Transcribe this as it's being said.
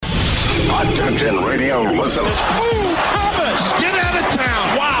Attention radio listeners. Ooh, Thomas, get out of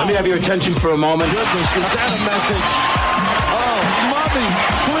town. Wow. Let me have your attention for a moment. Goodness, is that a message? Oh, mommy,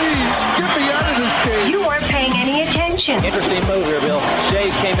 please, get me out of this game. You weren't paying any attention. Interesting move here, Bill.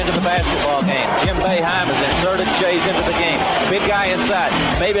 Shays came into the basketball game. Jim Boeheim has inserted Shays into the game. Big guy inside,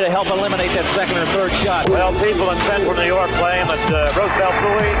 maybe to help eliminate that second or third shot. Well, people in Central New York claim that Roosevelt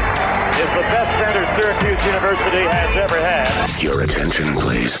Bouie is the best center Syracuse University has ever had. Your attention,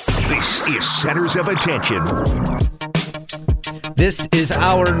 please. This is Centers of Attention. This is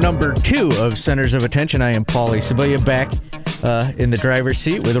hour number 2 of Centers of Attention. I am Paulie Scibilia, back in the driver's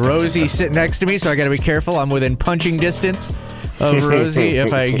seat with Rosie sitting next to me, so I got to be careful. I'm within punching distance of Rosie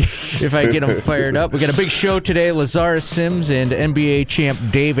if I get them fired up. We got a big show today. Lazarus Sims and NBA champ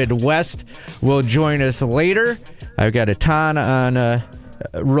David West will join us later. I've got Etan on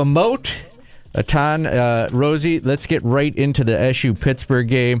remote. Etan, Rosie, let's get right into the SU Pittsburgh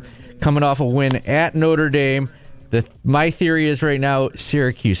game. Coming off a win at Notre Dame. My theory is right now,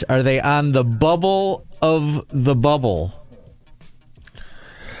 Syracuse, are they on the bubble of the bubble?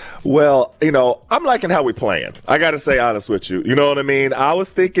 Well, I'm liking how we playing. I got to say honest with you. You know what I mean? I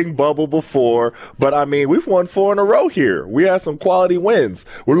was thinking bubble before, but we've won 4 in a row here. We had some quality wins.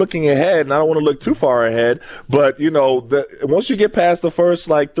 We're looking ahead, and I don't want to look too far ahead, but once you get past the first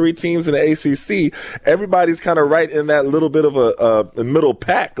 3 teams in the ACC, everybody's kind of right in that little bit of a middle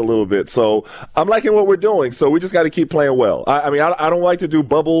pack a little bit. So I'm liking what we're doing. So we just got to keep playing well. I don't like to do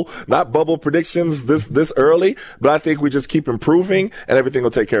not bubble predictions this early, but I think we just keep improving, and everything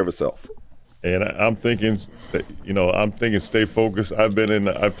will take care of itself. And I'm thinking, stay focused. I've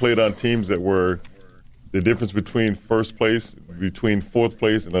played on teams that were the difference between first place, between 4th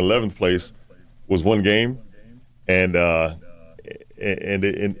place and 11th place was 1 game, and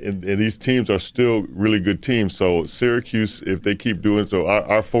these teams are still really good teams. So Syracuse, if they keep doing so,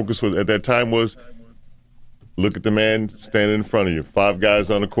 our focus was at that time was look at the man standing in front of you. 5 guys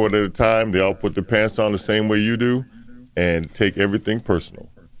on the court at a time. They all put their pants on the same way you do, and take everything personal.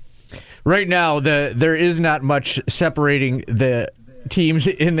 Right now, there is not much separating the teams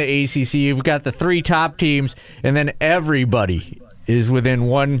in the ACC. You've got the 3 top teams, and then everybody is within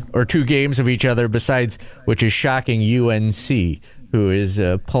 1 or 2 games of each other, besides, which is shocking, UNC, who is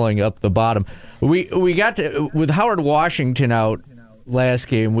pulling up the bottom. We got to, with Howard Washington out last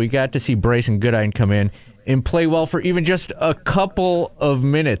game, we got to see Bryson Goodine come in and play well for even just a couple of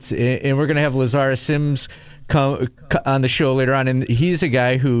minutes. And we're going to have Lazarus Sims come on the show later on, and he's a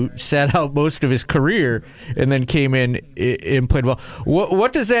guy who sat out most of his career and then came in and played well.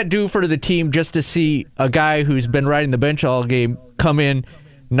 What does that do for the team just to see a guy who's been riding the bench all game come in,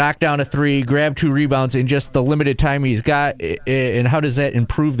 knock down a 3, grab 2 rebounds in just the limited time he's got, and how does that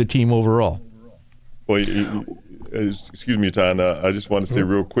improve the team overall? Well, excuse me, Etan, I just want to say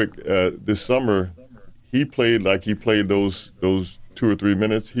real quick, this summer he played like he played those 2 or 3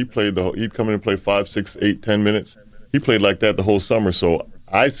 minutes. He'd come in and play 5, 6, 8, 10 minutes. He played like that the whole summer. So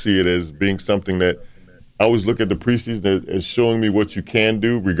I see it as being something that I always look at the preseason as showing me what you can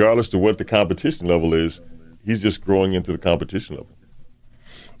do, regardless of what the competition level is. He's just growing into the competition level.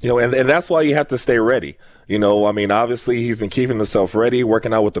 And that's why you have to stay ready. Obviously he's been keeping himself ready,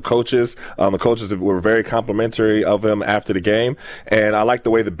 working out with the coaches. The coaches were very complimentary of him after the game. And I like the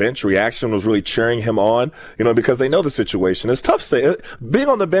way the bench reaction was really cheering him on, because they know the situation. It's tough. Being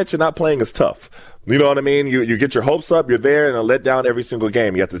on the bench and not playing is tough. You know what I mean? You get your hopes up, you're there, and let down every single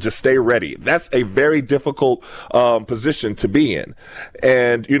game. You have to just stay ready. That's a very difficult position to be in.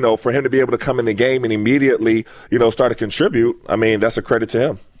 And, for him to be able to come in the game and immediately, start to contribute, that's a credit to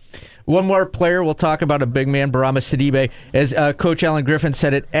him. One more player we'll talk about, a big man, Paulie Scibilia. As Coach Alan Griffin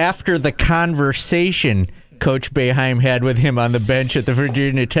said it, after the conversation Coach Boeheim had with him on the bench at the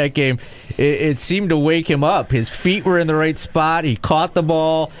Virginia Tech game, it seemed to wake him up. His feet were in the right spot. He caught the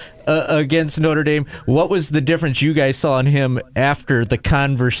ball against Notre Dame. What was the difference you guys saw in him after the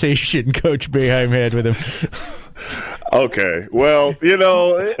conversation Coach Boeheim had with him? Okay. Well,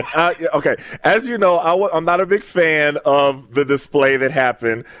 okay. As you know, I'm not a big fan of the display that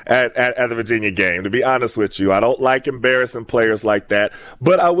happened at the Virginia game. To be honest with you, I don't like embarrassing players like that.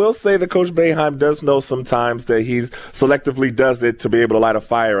 But I will say that Coach Boeheim does know sometimes that he selectively does it to be able to light a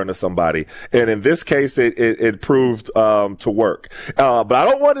fire under somebody. And in this case, it proved to work. But I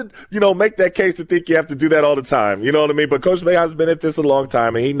don't want to, make that case to think you have to do that all the time. You know what I mean? But Coach Boeheim's been at this a long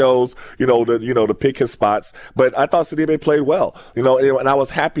time, and he knows, to pick his spots. But I thought Scibilia played well, and I was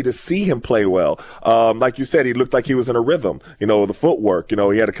happy to see him play well. Like you said, he looked like he was in a rhythm, the footwork,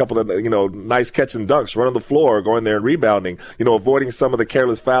 he had a couple of, nice catch and dunks, running the floor, going there and rebounding, avoiding some of the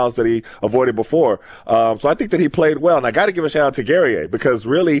careless fouls that he avoided before. So I think that he played well, and I got to give a shout out to Guerrier, because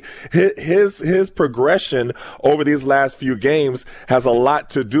really his progression over these last few games has a lot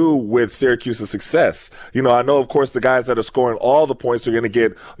to do with Syracuse's success. I know, of course, the guys that are scoring all the points are going to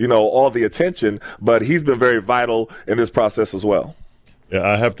get, all the attention, but he's been very vital in this process as well. Yeah,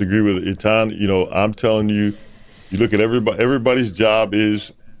 I have to agree with Etan. I'm telling you, you look at everybody's job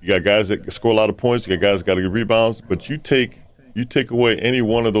is, you got guys that score a lot of points, you got guys that got to get rebounds, but you take away any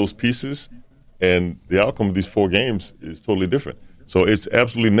one of those pieces, and the outcome of these 4 games is totally different. So it's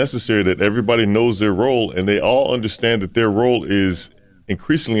absolutely necessary that everybody knows their role, and they all understand that their role is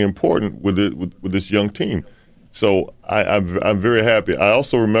increasingly important with this young team. So I'm very happy. I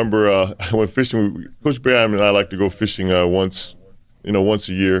also remember I went fishing. Coach Bam and I like to go fishing once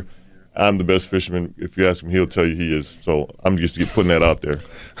a year. I'm the best fisherman. If you ask him, he'll tell you he is. So I'm just putting that out there.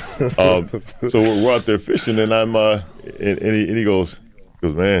 So we're out there fishing, and I'm and he goes,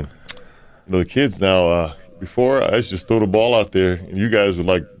 man, the kids now. Before I used to just throw the ball out there, and you guys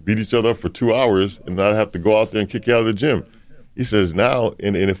would beat each other up for 2 hours, and I'd have to go out there and kick you out of the gym. He says now,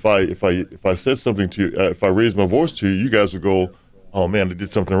 and if I said something to you, if I raised my voice to you, you guys would go, oh man, I did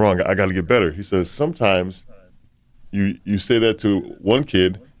something wrong. I got to get better. He says sometimes you say that to one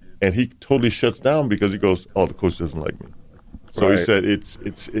kid, and he totally shuts down because he goes, oh, the coach doesn't like me. So right.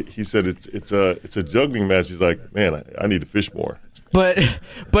 He said it's a juggling match. He's like, man, I need to fish more. But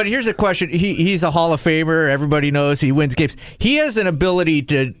here's a question. He's a Hall of Famer. Everybody knows he wins games. He has an ability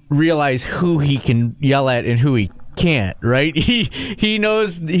to realize who he can yell at and who he can't, right? He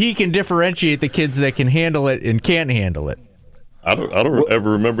knows he can differentiate the kids that can handle it and can't handle it. I don't ever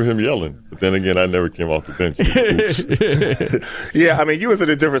remember him yelling. But then again, I never came off the bench. Yeah, I mean, you was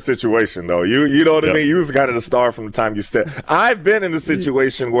in a different situation, though. You know what I mean? You was kind of the star from the time you said. I've been in the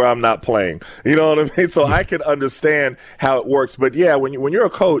situation where I'm not playing. You know what I mean? So I can understand how it works. But yeah, when you're a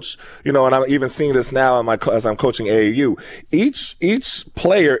coach, and I'm even seeing this now as I'm coaching AAU, each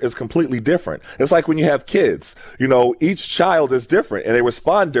player is completely different. It's like when you have kids, each child is different and they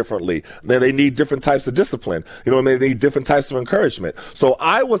respond differently. Then they need different types of discipline. They need different types of encouragement. So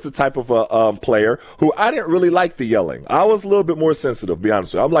I was the type of a player who I didn't really like the yelling. I was a little bit more sensitive, to be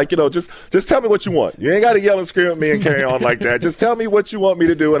honest with you. I'm like, just tell me what you want. You ain't got to yell and scream at me and carry on like that. Just tell me what you want me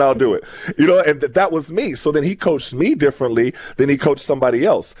to do and I'll do it. And that was me. So then he coached me differently than he coached somebody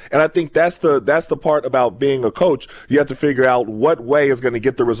else. And I think that's the part about being a coach. You have to figure out what way is going to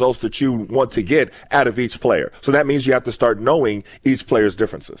get the results that you want to get out of each player. So that means you have to start knowing each player's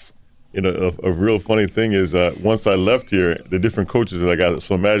differences. A real funny thing is once I left here, the different coaches that I got.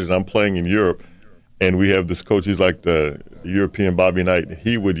 So imagine I'm playing in Europe, and we have this coach. He's like the European Bobby Knight.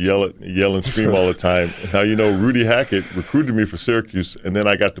 He would yell and scream all the time. Now Rudy Hackett recruited me for Syracuse, and then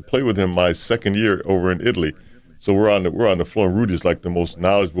I got to play with him my second year over in Italy. So we're on the floor, and Rudy's like the most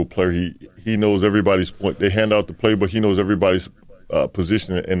knowledgeable player. He knows everybody's point. They hand out the playbook. He knows everybody's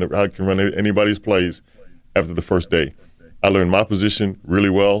position and how he can run anybody's plays after the first day. I learned my position really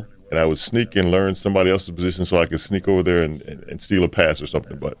well. And I would sneak and learn somebody else's position so I could sneak over there and steal a pass or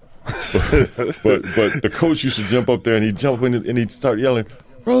something. But the coach used to jump up there and he'd jump in and he'd start yelling,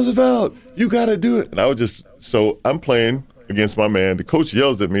 Roosevelt, you got to do it. And I would so I'm playing against my man. The coach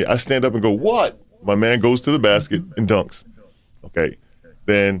yells at me. I stand up and go, what? My man goes to the basket and dunks. Okay.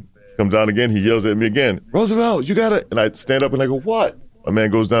 Then comes down again. He yells at me again, Roosevelt, you got it. And I stand up and I go, what? My man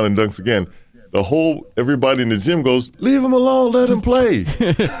goes down and dunks again. Everybody in the gym goes, leave him alone, let him play.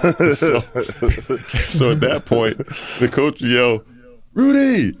 so at that point, the coach would yell,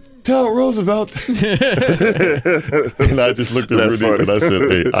 Rudy, tell Roosevelt. And I just looked at Rudy and I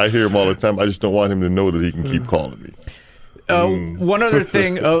said, hey, I hear him all the time. I just don't want him to know that he can keep calling me. One other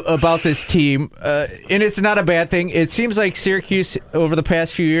thing about this team, and it's not a bad thing, it seems like Syracuse over the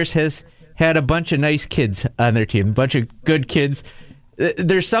past few years has had a bunch of nice kids on their team, a bunch of good kids.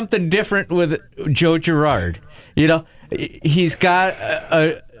 There's something different with Joe Girard. He's got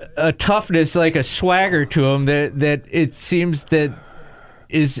a toughness, like a swagger to him that it seems that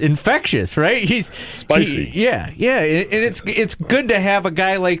is infectious, right? He's spicy. Yeah, and it's good to have a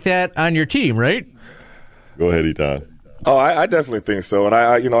guy like that on your team, right? Go ahead, Etan. Oh, I definitely think so. And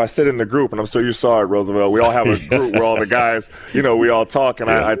I sit in the group, and I'm sure you saw it, Roosevelt. We all have a group where all the guys, we all talk. And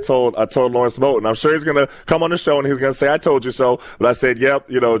I told Lawrence Moulton, I'm sure he's going to come on the show and he's going to say, I told you so. But I said, yep,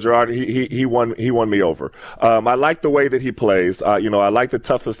 Gerard, he won me over. I like the way that he plays. I like the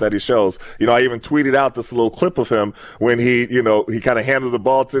toughness that he shows. I even tweeted out this little clip of him when he kind of handed the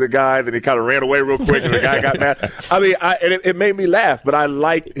ball to the guy, then he kind of ran away real quick and the guy got mad. I mean, it made me laugh, but I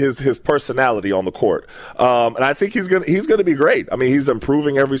like his personality on the court. And I think he's going to be great. I mean, he's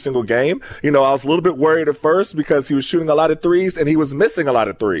improving every single game. I was a little bit worried at first because he was shooting a lot of threes and he was missing a lot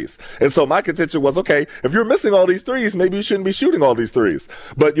of threes. And so my contention was, okay, if you're missing all these threes, maybe you shouldn't be shooting all these threes.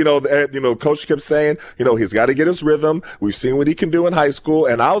 But, coach kept saying, he's got to get his rhythm. We've seen what he can do in high school.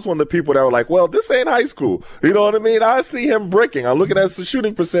 And I was one of the people that were like, well, this ain't high school. You know what I mean? I see him bricking. I'm looking at his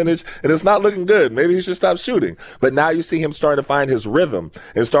shooting percentage and it's not looking good. Maybe he should stop shooting. But now you see him starting to find his rhythm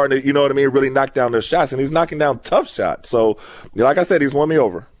and starting to, really knock down their shots. And he's knocking down tough shots. So, like I said, he's won me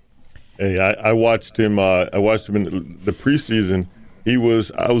over. Hey, I watched him. I watched him in the preseason. I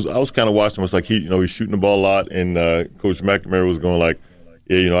was kind of watching him. It's like he's shooting the ball a lot, and Coach McNamara was going like,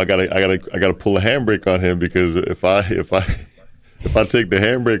 yeah, I gotta pull a handbrake on him because if I take the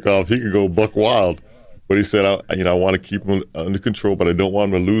handbrake off, he could go buck wild. But he said, I want to keep him under control, but I don't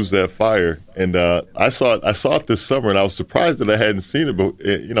want him to lose that fire. And I saw it this summer, and I was surprised that I hadn't seen it.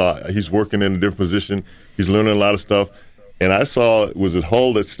 But he's working in a different position. He's learning a lot of stuff. And I saw, was it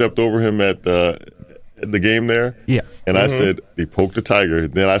Hull that stepped over him at the game there? Yeah. And I said, he poked the tiger.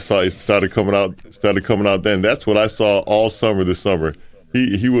 Then I saw it started coming out then. That's what I saw all summer this summer.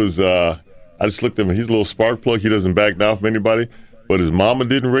 He was, I just looked at him. He's a little spark plug. He doesn't back down from anybody. But his mama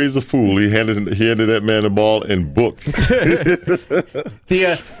didn't raise a fool. He handed that man the ball and booked.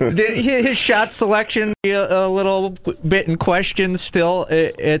 His shot selection a little bit in question still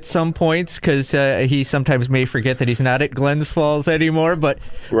at some points because he sometimes may forget that he's not at Glens Falls anymore. But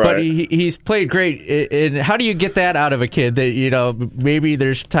he's played great. And how do you get that out of a kid that maybe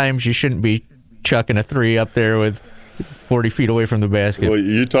there's times you shouldn't be chucking a three up there with 40 feet away from the basket? Well,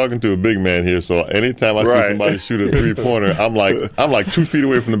 you're talking to a big man here, so anytime I see somebody shoot a three-pointer, I'm like 2 feet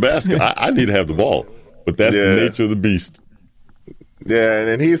away from the basket. I need to have the ball, but that's the nature of the beast. Yeah,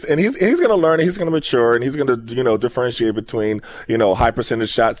 and he's going to learn, and he's going to mature, and he's going to differentiate between high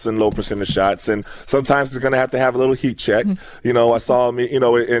percentage shots and low percentage shots, and sometimes he's going to have a little heat check. I saw him,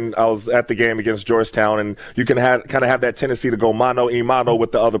 and I was at the game against Georgetown, and you can kind of have that tendency to go mano a mano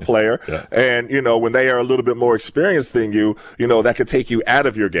with the other player, and when they are a little bit more experienced than you, that could take you out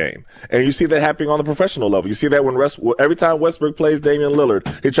of your game, and you see that happening on the professional level. You see that when every time Westbrook plays Damian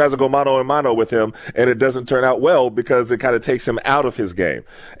Lillard, he tries to go mano a mano with him, and it doesn't turn out well because it kind of takes him out of his game.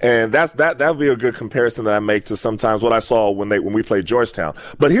 And that would be a good comparison that I make to sometimes what I saw when we played Georgetown.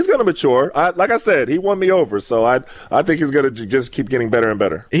 But he's going to mature. Like I said, he won me over. So I think he's going to just keep getting better and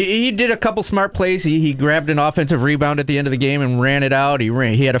better. He did a couple smart plays. He grabbed an offensive rebound at the end of the game and ran it out.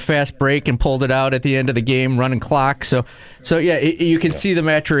 He had a fast break and pulled it out at the end of the game, running clock. So yeah, you can see the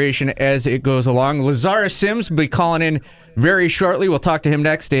maturation as it goes along. Lazarus Sims will be calling in very shortly. We'll talk to him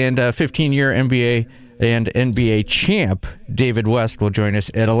next. And 15-year NBA and NBA champ David West will join us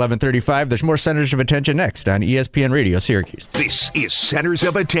at 11:35. There's more Centers of Attention next on ESPN Radio Syracuse. This is Centers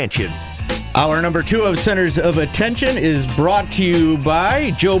of Attention. Our number 2 of Centers of Attention is brought to you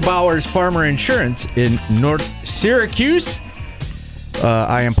by Joe Bauer's Farmer Insurance in North Syracuse.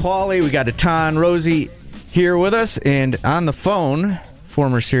 I am Paulie. We got Etan, Rosie here with us, and on the phone,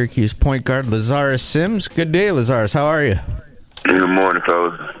 former Syracuse point guard Lazarus Sims. Good day, Lazarus. How are you? Good morning,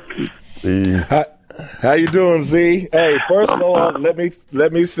 fellas. How you doing, Z? Hey, first of all, let me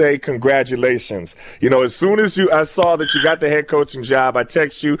say congratulations. As soon as I saw that you got the head coaching job, I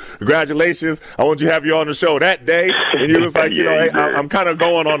text you, congratulations. I want you to have you on the show that day. And you was like, hey, I'm kind of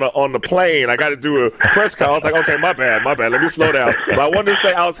going on the plane. I got to do a press call. I was like, okay, my bad. Let me slow down. But I wanted to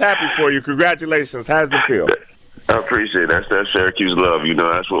say I was happy for you. Congratulations. How does it feel? I appreciate that. That's Syracuse love.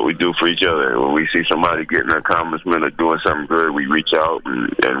 That's what we do for each other. When we see somebody getting an accomplishment or doing something good, we reach out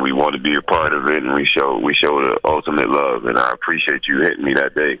and we want to be a part of it, and we show the ultimate love. And I appreciate you hitting me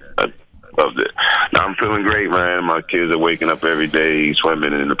that day. I loved it. Now I'm feeling great, man. My kids are waking up every day,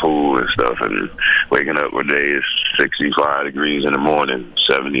 swimming in the pool and stuff, and waking up one day is 65 degrees in the morning,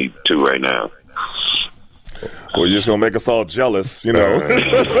 72 right now. Well, you're just going to make us all jealous, Good. You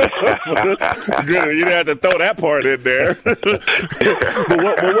didn't have to throw that part in there. But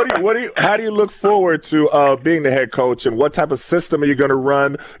how do you look forward to being the head coach, and what type of system are you going to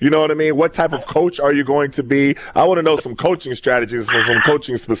run? You know what I mean? What type of coach are you going to be? I want to know some coaching strategies and some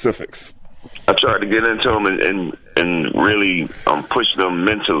coaching specifics. I tried to get into them and really push them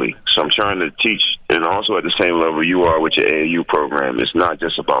mentally. So I'm trying to teach And also at the same level you are with your AAU program. It's not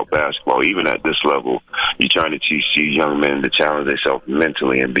just about basketball. Even at this level, you're trying to teach these young men to challenge themselves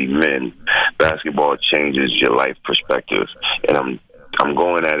mentally and be men. Basketball changes your life perspective, and I'm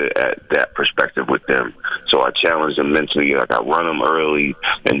going at it at that perspective with them. So I challenge them mentally. Like I run them early,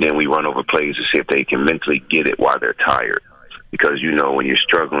 and then we run over plays to see if they can mentally get it while they're tired. Because, you know, when you're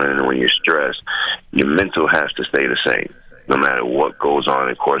struggling and when you're stressed, your mental has to stay the same, no matter what goes on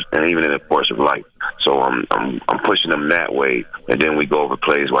in course, and even in the course of life. So I'm pushing them that way, and then we go over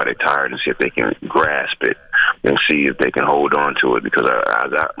plays while they're tired and see if they can grasp it and see if they can hold on to it. Because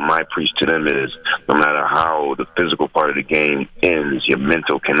my preach to them is, no matter how the physical part of the game ends, your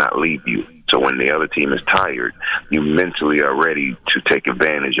mental cannot leave you. So when the other team is tired, you mentally are ready to take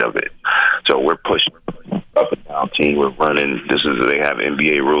advantage of it. So we're pushing up and down team. We're running. They have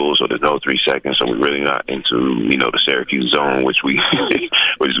NBA rules, so there's no 3 seconds. So we're really not into, the Syracuse zone, which we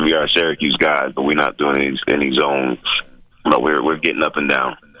are Syracuse guys, but we're not doing any zone. But we're getting up and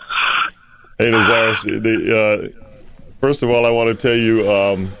down. Hey, Lazarus, first of all, I want to tell you,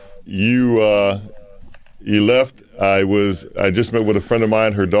 you left. I just met with a friend of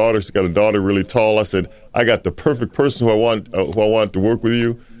mine. Her daughter, she's got a daughter really tall. I said, I got the perfect person who I want to work with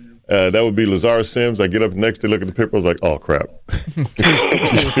you. That would be Lazarus Sims. I get up next day, look at the paper. I was like, oh, crap.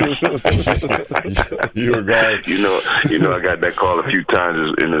 You were gone. I got that call a few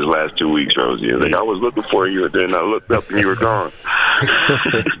times in his last 2 weeks, Rosie. Like, I was looking for you, and then I looked up and you were gone.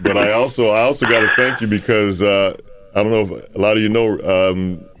 But I also got to thank you because I don't know if a lot of you know,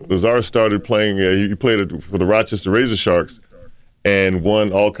 Lazarus started playing. He played for the Rochester Razor Sharks and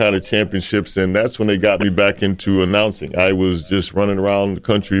won all kind of championships, and that's when they got me back into announcing. I was just running around the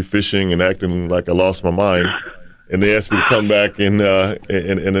country fishing and acting like I lost my mind, and they asked me to come back and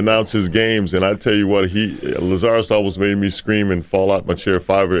announce his games. And I tell you what, Lazarus almost made me scream and fall out my chair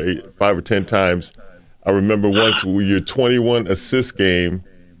 5 or 10 times. I remember once your 21 assist game,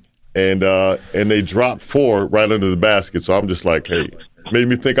 and they dropped 4 right under the basket. So I'm just like, hey, made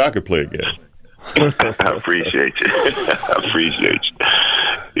me think I could play again. I appreciate you. I appreciate you.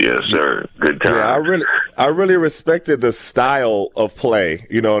 Yes, sir. Good time. Yeah, I really respected the style of play.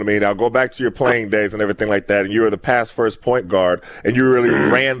 You know what I mean? I'll go back to your playing days and everything like that. And you were the pass first point guard, and you really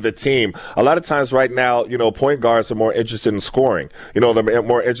ran the team. A lot of times right now, point guards are more interested in scoring. They're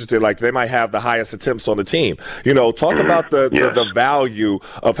more interested, like they might have the highest attempts on the team. Talk about the value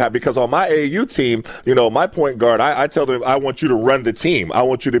of because on my AAU team, my point guard, I tell them, I want you to run the team. I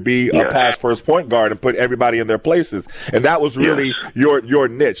want you to be a pass first point guard and put everybody in their places. And that was really your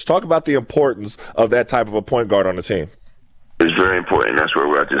niche. Talk about the importance of that type of a point guard on the team. It's very important. That's where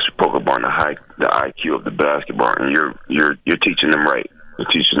I just spoke about the IQ of the basketball, and you're teaching them right. You're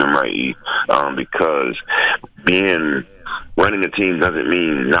teaching them right, because running a team doesn't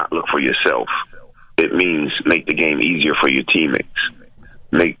mean not look for yourself. It means make the game easier for your teammates.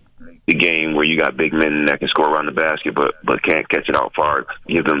 Make the game where you got big men that can score around the basket but can't catch it out far.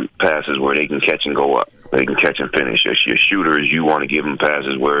 Give them passes where they can catch and go up. They can catch and finish. Your shooters, you want to give them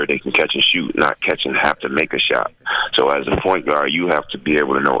passes where they can catch and shoot, not catch and have to make a shot. So as a point guard, you have to be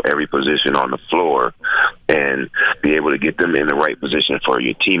able to know every position on the floor and be able to get them in the right position for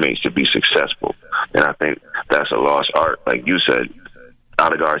your teammates to be successful. And I think that's a lost art. Like you said, a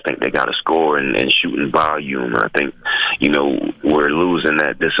lot of guards think they got to score and shoot in volume. I think, we're losing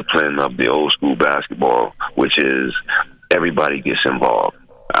that discipline of the old school basketball, which is everybody gets involved.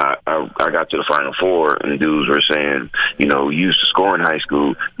 I got to the Final Four, and dudes were saying, you used to score in high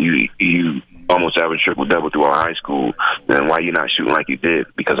school. You almost average triple-double throughout high school. Then why you not shooting like you did?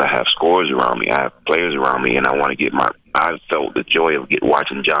 Because I have scorers around me. I have players around me, and I want to get I felt the joy of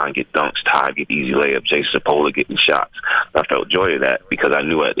watching John get dunks, Ty get easy layups, Jason Sapola getting shots. I felt joy of that because I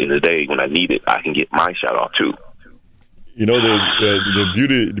knew at the end of the day, when I need it, I can get my shot off too.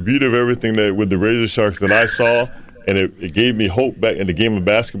 The beauty of everything that with the Razor Sharks that I saw, and it gave me hope back in the game of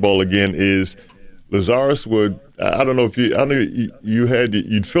basketball again, is Lazarus would,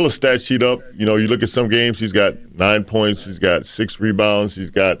 you'd fill a stat sheet up. You look at some games, he's got 9 points, he's got 6 rebounds, he's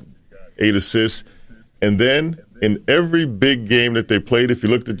got 8 assists. And then in every big game that they played, if you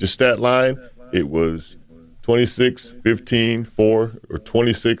looked at your stat line, it was 26, 15, 4, or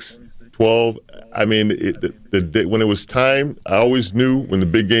 26, 12. I mean, when it was time, I always knew when the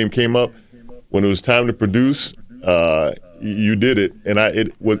big game came up, when it was time to produce, you did it.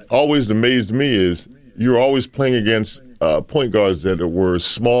 And what always amazed me is you were always playing against point guards that were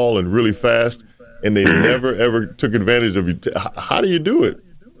small and really fast, and they never, ever took advantage of you. How do you do it?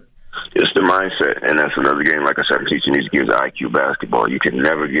 It's the mindset, and that's another game. Like I said, I'm teaching these kids IQ basketball. You can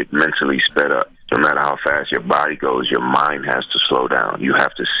never get mentally sped up. no matter how fast your body goes, your mind has to slow down. You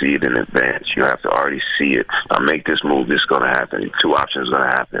have to see it in advance. You have to already see it. I make this move, this is going to happen. 2 options going to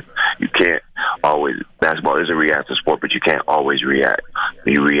happen. You can't always, basketball is a reactive sport, but you can't always react.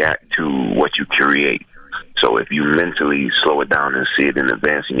 You react to what you create. So if you mentally slow it down and see it in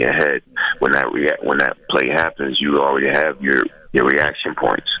advance in your head, when that play happens, you already have your reaction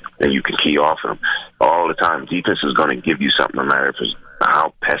points, and you can key off them all the time. Defense is going to give you something, no matter if it's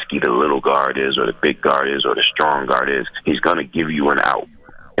how pesky the little guard is or the big guard is or the strong guard is. He's going to give you an out.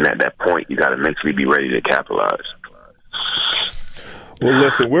 And at that point, you got to mentally be ready to capitalize. Well,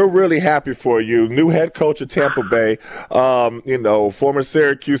 listen, we're really happy for you. New head coach at Tampa Bay, former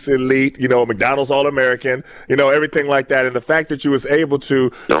Syracuse elite, McDonald's All-American, everything like that. And the fact that you was able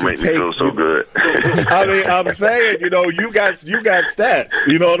to Don't make me feel so good. I mean, I'm saying, you got stats,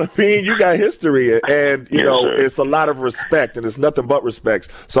 you know what I mean? You got history, and, it's a lot of respect, and it's nothing but respect.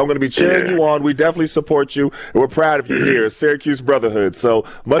 So I'm going to be cheering you on. We definitely support you, and we're proud of you here, Syracuse Brotherhood. So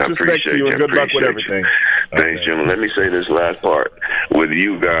much respect to you, and good luck with everything. Thanks, Jim. Let me say this last part. With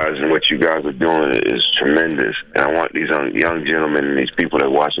you guys and what you guys are doing is tremendous. And I want these young gentlemen and these people that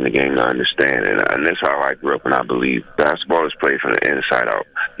are watching the game to understand. And that's how I grew up, and I believe basketball is played from the inside out.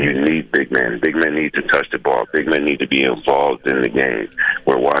 You need big men. Big men need to touch the ball. Big men need to be involved in the game.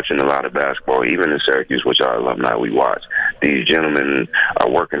 We're watching a lot of basketball. Even in Syracuse, which our alumni we watch, these gentlemen are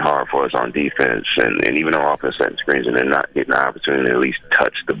working hard for us on defense and even on offense setting screens, and they're not getting the opportunity to at least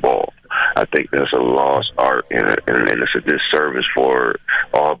touch the ball. I think that's a lost art, and it's a disservice for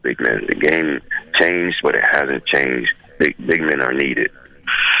all big men. The game changed, but it hasn't changed. Big men are needed.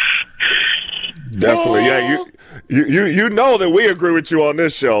 Definitely, yeah. You know that we agree with you on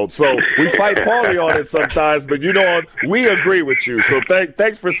this show. So we fight Paulie on it sometimes, but we agree with you. So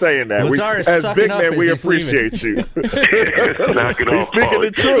thanks for saying that. As big men, we appreciate you. Knock it off, He's speaking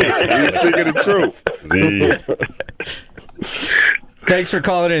the truth. He's speaking the truth. Thanks for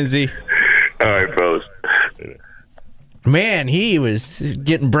calling in, Z. All right, fellas. Man, he was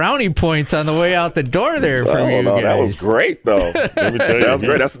getting brownie points on the way out the door there from you guys. That was great, though. Let me tell you, that was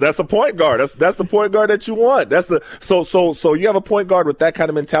great. That's a point guard. That's the point guard that you want. So you have a point guard with that kind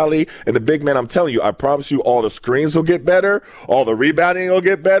of mentality, and the big man. I'm telling you, I promise you, all the screens will get better, all the rebounding will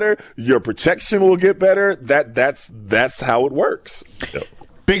get better, your protection will get better. That's how it works. Yep.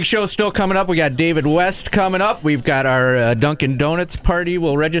 Big show still coming up. We got David West coming up. We've got our Dunkin' Donuts party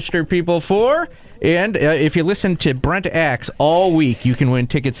we'll register people for. And if you listen to Brent Axe all week, you can win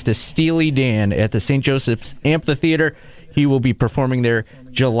tickets to Steely Dan at the St. Joseph's Amphitheater. He will be performing there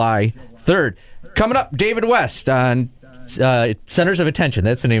July 3rd. Coming up, David West on Centers of Attention.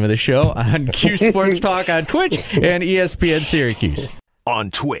 That's the name of the show on Q Sports Talk on Twitch and ESPN Syracuse.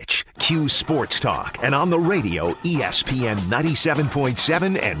 On Twitch, Q Sports Talk, and on the radio, ESPN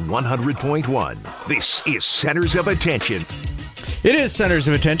 97.7 and 100.1. This is Centers of Attention. It is Centers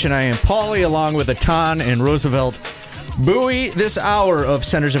of Attention. I am Paulie, along with Etan and Roosevelt Bouie. This hour of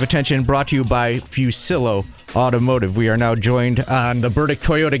Centers of Attention brought to you by Fusillo Automotive. We are now joined on the Burdick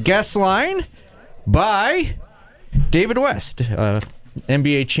Toyota guest line by David West,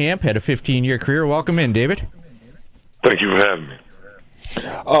 NBA champ, had a 15-year career. Welcome in, David. Thank you for having me.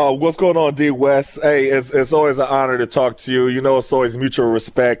 What's going on, D. West? Hey, it's always an honor to talk to you. It's always mutual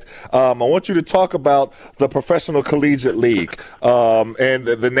respect. I want you to talk about the Professional Collegiate League and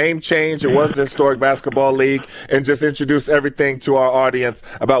the name change. It was the Historic Basketball League, and just introduce everything to our audience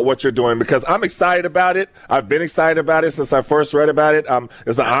about what you're doing, because I'm excited about it. I've been excited about it since I first read about it.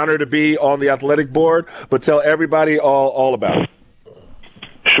 It's an honor to be on the athletic board, but tell everybody all about it.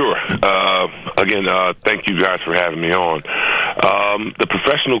 Sure. Again, thank you guys for having me on. The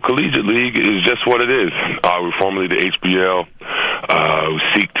Professional Collegiate League is just what it is. We're formerly the HBL. We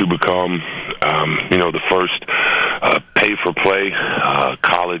seek to become, the first pay-for-play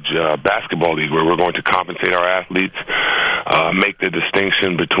college basketball league, where we're going to compensate our athletes, make the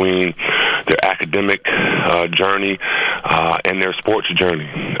distinction between their academic journey and their sports journey.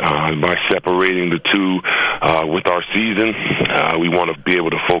 By separating the two with our season, we want to be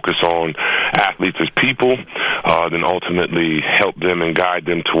able to focus on athletes as people, then ultimately help them and guide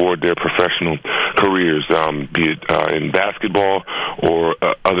them toward their professional careers, be it in basketball or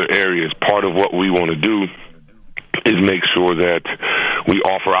other areas. Part of what we want to do is make sure that we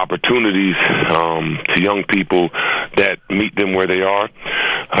offer opportunities to young people that meet them where they are.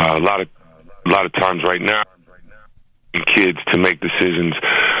 A lot of times right now, kids to make decisions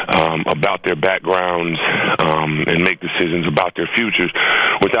about their backgrounds and make decisions about their futures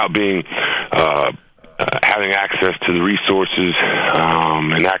without being having access to the resources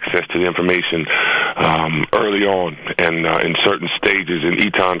and access to the information early on and in certain stages, and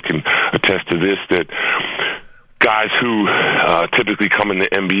Etan can attest to this, that guys who typically come in the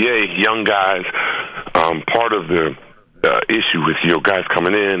NBA, young guys, part of the issue with guys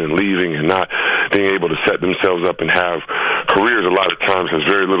coming in and leaving and not being able to set themselves up and have careers a lot of times has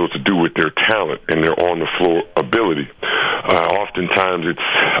very little to do with their talent and their on-the-floor ability. Oftentimes it's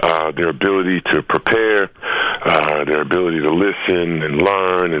their ability to prepare, their ability to listen and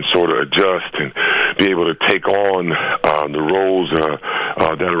learn and sort of adjust and be able to take on the roles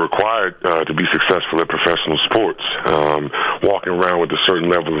that are required to be successful at professional sports. Walking around with a certain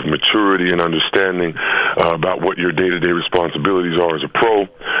level of maturity and understanding about what your day-to-day responsibilities are as a pro.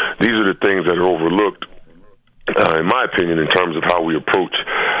 These are the things that are overlooked, in my opinion, in terms of how we approach,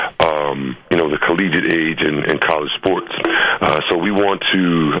 the collegiate age in college sports. So we want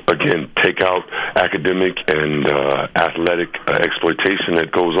to, again, take out academic and athletic exploitation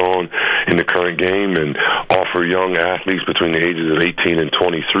that goes on in the current game and offer young athletes between the ages of 18 and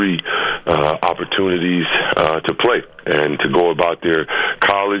 23 opportunities to play and to go about their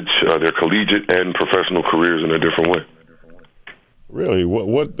college, their collegiate and professional careers in a different way. Really?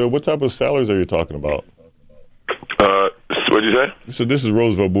 What type of salaries are you talking about? What did you say? So this is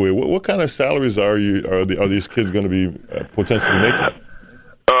Roosevelt Bouie. What kind of salaries are these kids going to be potentially making?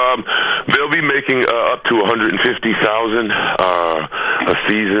 They'll be making up to $150,000 a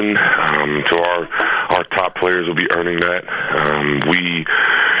season. So our top players will be earning that. We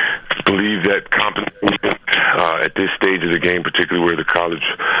believe that compensation at this stage of the game, particularly where the college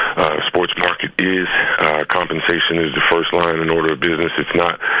sports market is, compensation is the first line in order of business. It's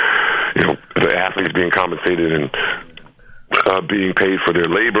not, the athletes being compensated and being paid for their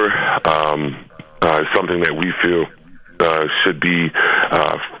labor is something that we feel should be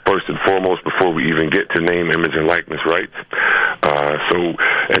first and foremost before we even get to name, image, and likeness rights. So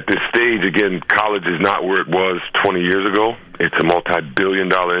at this stage, again, college is not where it was 20 years ago. It's a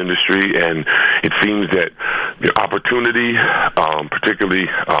multi-billion-dollar industry, and it seems that the opportunity, particularly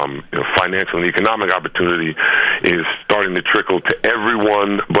financial and economic opportunity, is starting to trickle to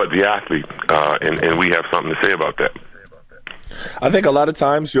everyone but the athlete, and we have something to say about that. I think a lot of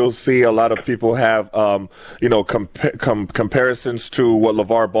times you'll see a lot of people have, comparisons to what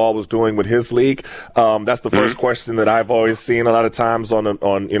LeVar Ball was doing with his league. That's the first question that I've always seen a lot of times on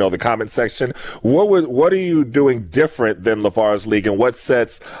the comment section. What are you doing different than LeVar's league, and what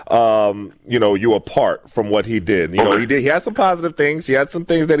sets you apart from what he did? He had some positive things. He had some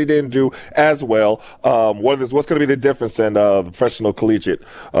things that he didn't do as well. What's going to be the difference in the professional collegiate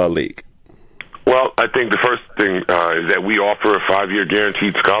league? Well, I think the first thing is that we offer a 5-year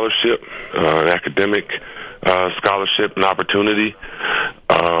guaranteed scholarship, an academic scholarship and opportunity.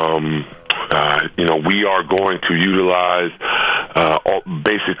 We are going to utilize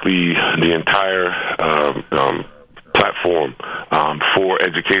basically the entire platform for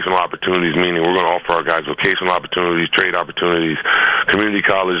educational opportunities, meaning we're going to offer our guys vocational opportunities, trade opportunities, community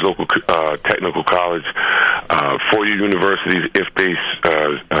college, local technical college, 4-year universities if they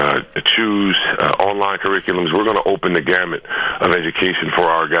choose online curriculums. We're going to open the gamut of education for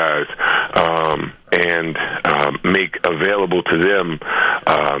our guys and make available to them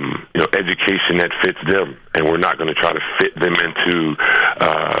education that fits them, and we're not going to try to fit them into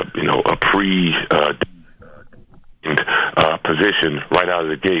a position right out of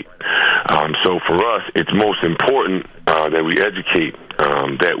the gate. So for us, it's most important that we educate,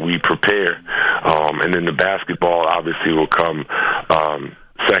 that we prepare, and then the basketball obviously will come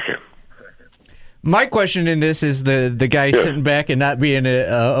second. My question in this is the guy sitting back and not being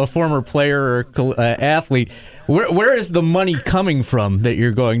a former player or athlete. Where is the money coming from that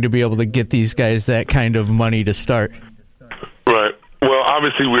you're going to be able to get these guys that kind of money to start? Right. Well,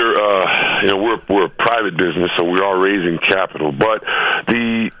 obviously we're a private business, so we are raising capital. But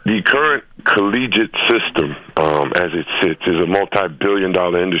the current collegiate system, as it sits, is a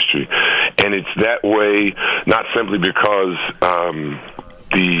multi-billion-dollar industry, and it's that way not simply because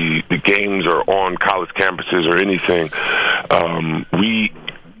the games are on college campuses or anything.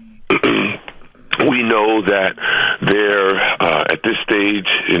 We know that they're at this stage,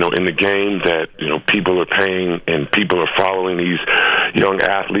 in the game, that people are paying and people are following these young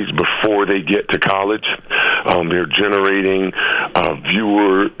athletes before they get to college. They're generating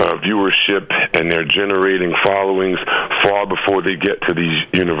viewership, and they're generating followings far before they get to these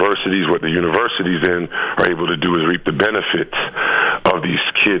universities. What the universities then are able to do is reap the benefits of these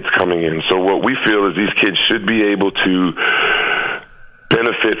kids coming in. So what we feel is these kids should be able to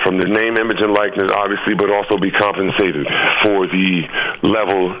benefit from the name, image, and likeness, obviously, but also be compensated for the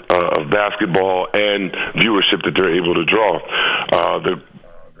level of basketball and viewership that they're able to draw. The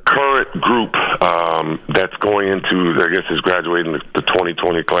current group that's going into, I guess, is graduating the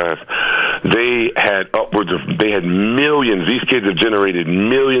 2020 class, they had millions. These kids have generated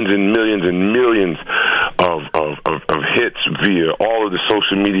millions and millions and millions of hits via all of the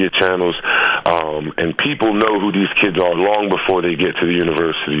social media channels, and people know who these kids are long before they get to the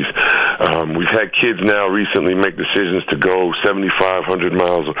universities. We've had kids now recently make decisions to go 7,500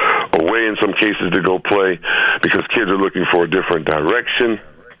 miles away in some cases to go play because kids are looking for a different direction.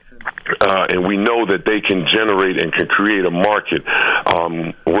 And we know that they can generate and can create a market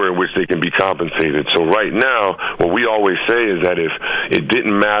where in which they can be compensated. So right now, what we always say is that if it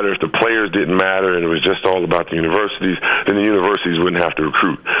didn't matter, if the players didn't matter, and it was just all about the universities, then the universities wouldn't have to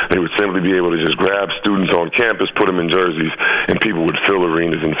recruit. They would simply be able to just grab students on campus, put them in jerseys, and people would fill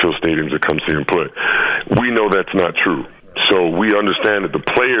arenas and fill stadiums to come see them play. We know that's not true. So we understand that the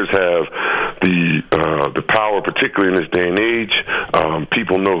players have the power, particularly in this day and age.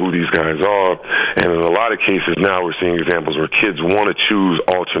 People know who these guys are, and in a lot of cases now we're seeing examples where kids want to choose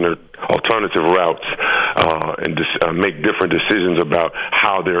alternative routes and make different decisions about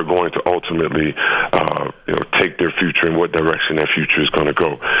how they're going to ultimately take their future and what direction their future is going to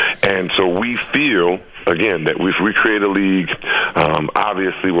go. And so we feel, again, that if we create a league,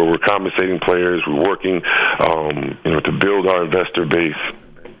 obviously where we're compensating players, we're working to build our investor base.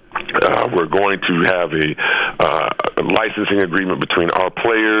 We're going to have a licensing agreement between our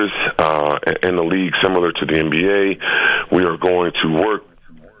players and the league, similar to the NBA. We are going to work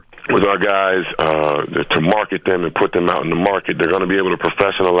with our guys to market them and put them out in the market. They're going to be able to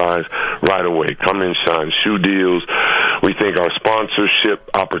professionalize right away, come in, shine, shoe deals. We think our sponsorship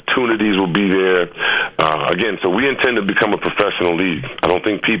opportunities will be there. Again, so we intend to become a professional league. I don't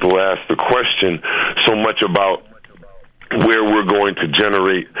think people ask the question so much about where we're going to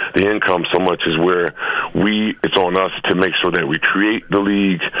generate the income so much as where it's on us to make sure that we create the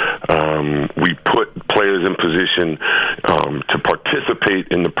league, we put players in position to participate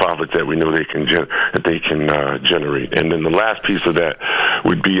in the profits that we know they can generate. And then the last piece of that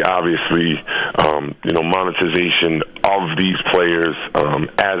would be obviously monetization of these players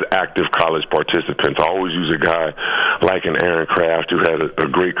as active college participants. I always use a guy like an Aaron Kraft who had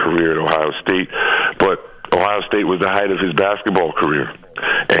a great career at Ohio State, but Ohio State was the height of his basketball career,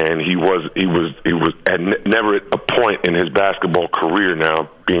 and he was never at a point in his basketball career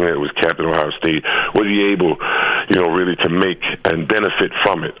now, being that it was capped at Ohio State, was he able, really to make and benefit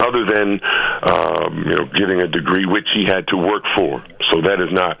from it, other than, getting a degree which he had to work for. So that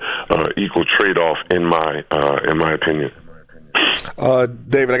is not equal trade-off in my opinion.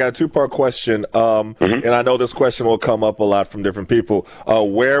 David, I got a two-part question, and I know this question will come up a lot from different people.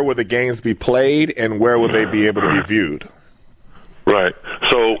 Where will the games be played, and where will they be able to be viewed? Right.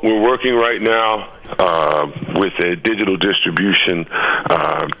 So we're working right now with a digital distribution,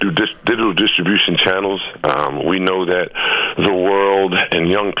 through digital distribution channels. We know that the world and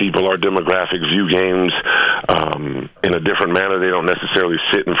young people, our demographic, view games in a different manner. They don't necessarily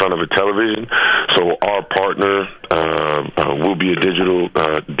sit in front of a television. So our partner will be a digital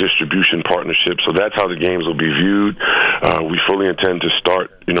distribution partnership. So that's how the games will be viewed. We fully intend to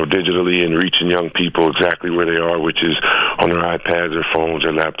start, digitally and reaching young people exactly where they are, which is on their iPads, their phones,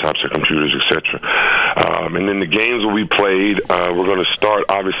 their laptops, their computers, etc. And then the games will be played. We're going to start,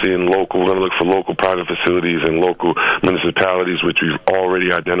 obviously, in local. We're going to look for local private facilities and local municipalities, which we've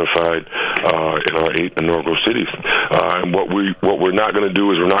already identified in our 8 inaugural cities. And what we're not going to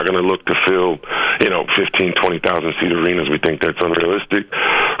do is we're not going to look to fill, 15, 20,000 seat arenas. We think that's unrealistic.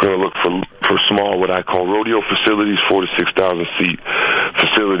 We're going to look for small, what I call rodeo facilities, 4,000 to 6,000 seat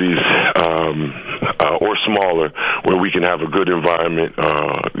facilities, or smaller, where we can have a good environment,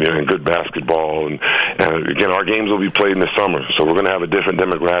 and good basketball. And again, our games will be played in the summer, so we're going to have a different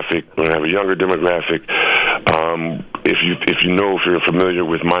demographic. We're going to have a younger demographic. If you're familiar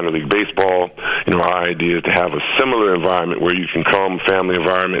with minor league baseball, our idea is to have a similar environment where you can come, family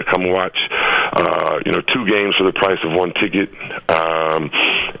environment, come watch, 2 games for the price of 1 ticket,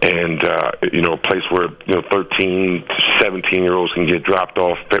 and a place where 13, 17-year-olds can get dropped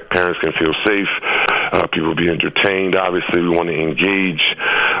off, parents can feel safe, people will be entertained. Obviously, we want to engage,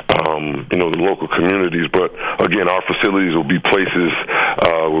 the local communities. But again, our facilities will be places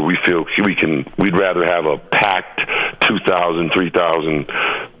where we feel we'd rather have a packed 2,000, 3,000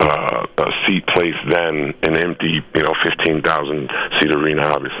 seat place than an empty, 15,000 seat arena,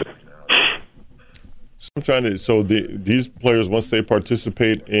 obviously. I'm trying to. So these players, once they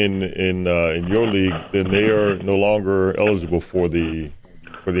participate in your league, then they are no longer eligible for the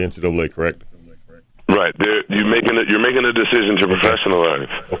for the NCAA, correct? Right. You're making a decision to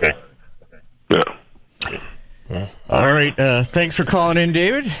professionalize. Okay. Yeah. All right. Thanks for calling in,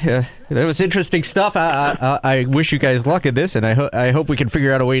 David. That was interesting stuff. I wish you guys luck at this, and I hope we can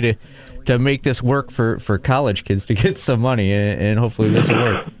figure out a way to make this work for college kids to get some money, and hopefully this will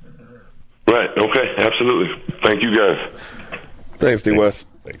work. Right. Okay. Absolutely. Thank you, guys. Thanks, D. West.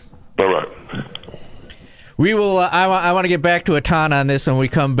 Thanks. All right. We will. I want to get back to Etan on this when we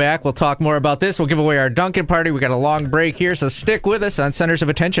come back. We'll talk more about this. We'll give away our Dunkin' party. We got a long break here, so stick with us on Centers of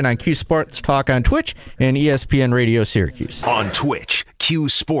Attention on Q Sports Talk on Twitch and ESPN Radio Syracuse. On Twitch, Q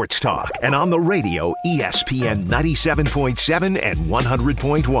Sports Talk, and on the radio, ESPN 97.7 and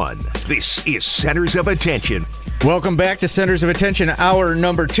 100.1. This is Centers of Attention. Welcome back to Centers of Attention, hour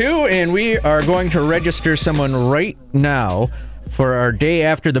number 2, and we are going to register someone right now for our day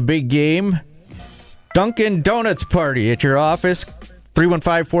after the big game Dunkin' Donuts party at your office,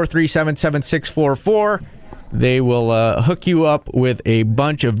 315-437-7644. They will hook you up with a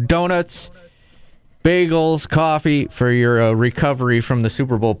bunch of donuts, bagels, coffee for your recovery from the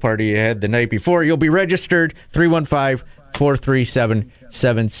Super Bowl party you had the night before. You'll be registered,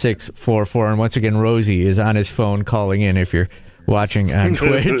 315-437-7644. And once again, Rosie is on his phone calling in if you're watching on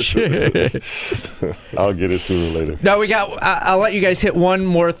Twitch. I'll get it sooner or later. No, I'll let you guys hit one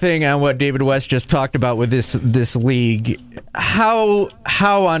more thing on what David West just talked about with this league. How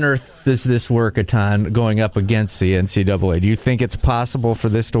on earth does this work, Etan, going up against the NCAA? Do you think it's possible for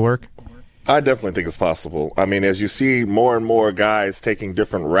this to work? I definitely think it's possible. I mean, as you see more and more guys taking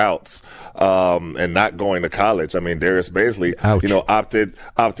different routes and not going to college. I mean, Darius Baisley, opted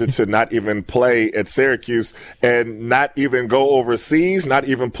to not even play at Syracuse and not even go overseas, not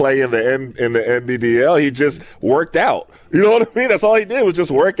even play in the NBDL. He just worked out. You know what I mean? That's all he did was just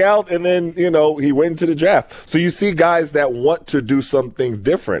work out, and then, he went into the draft. So you see guys that want to do something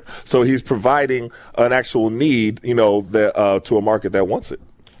different. So he's providing an actual need, to a market that wants it.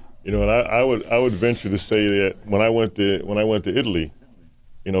 And I would venture to say that when I went to Italy,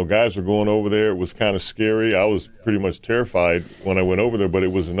 guys were going over there. It was kind of scary. I was pretty much terrified when I went over there, but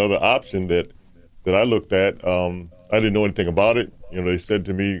it was another option that I looked at. I didn't know anything about it. They said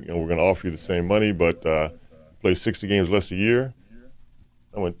to me, we're going to offer you the same money, but play 60 games less a year.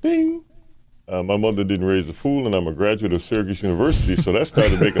 I went, ding. My mother didn't raise a fool, and I'm a graduate of Syracuse University, so that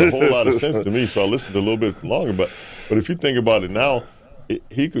started making a whole lot of sense to me. So I listened a little bit longer. But if you think about it now,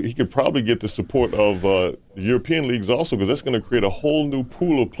 he could probably get the support of the European leagues also, because that's going to create a whole new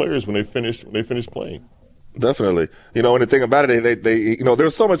pool of players when they finish playing. Definitely. And the thing about it, they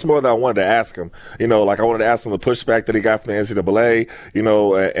there's so much more that I wanted to ask him. I wanted to ask him the pushback that he got from the NCAA,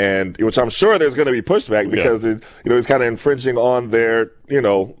 and which I'm sure there's going to be pushback because, he's kind of infringing on their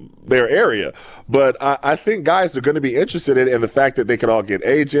area. But I think guys are going to be interested in the fact that they can all get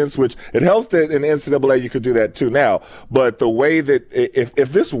agents, which it helps that in the NCAA you could do that too now. But the way that if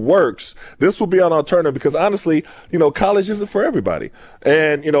this works, this will be an alternative because honestly, college isn't for everybody.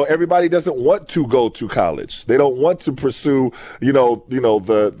 And, everybody doesn't want to go to college. They don't want to pursue,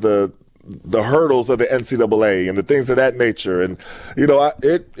 the hurdles of the NCAA and the things of that nature. And,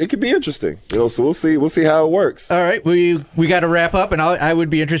 it could be interesting, so we'll see how it works. All right. We got to wrap up, and I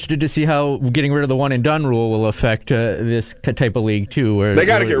would be interested to see how getting rid of the one and done rule will affect this type of league too. Where they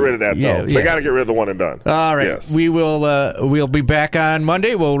got to get rid of that, though. They got to get rid of the one and done. All right. Yes. We'll be back on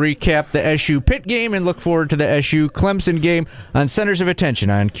Monday. We'll recap the SU Pitt game and look forward to the SU Clemson game on Centers of Attention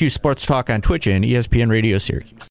on Q Sports Talk on Twitch and ESPN Radio Syracuse.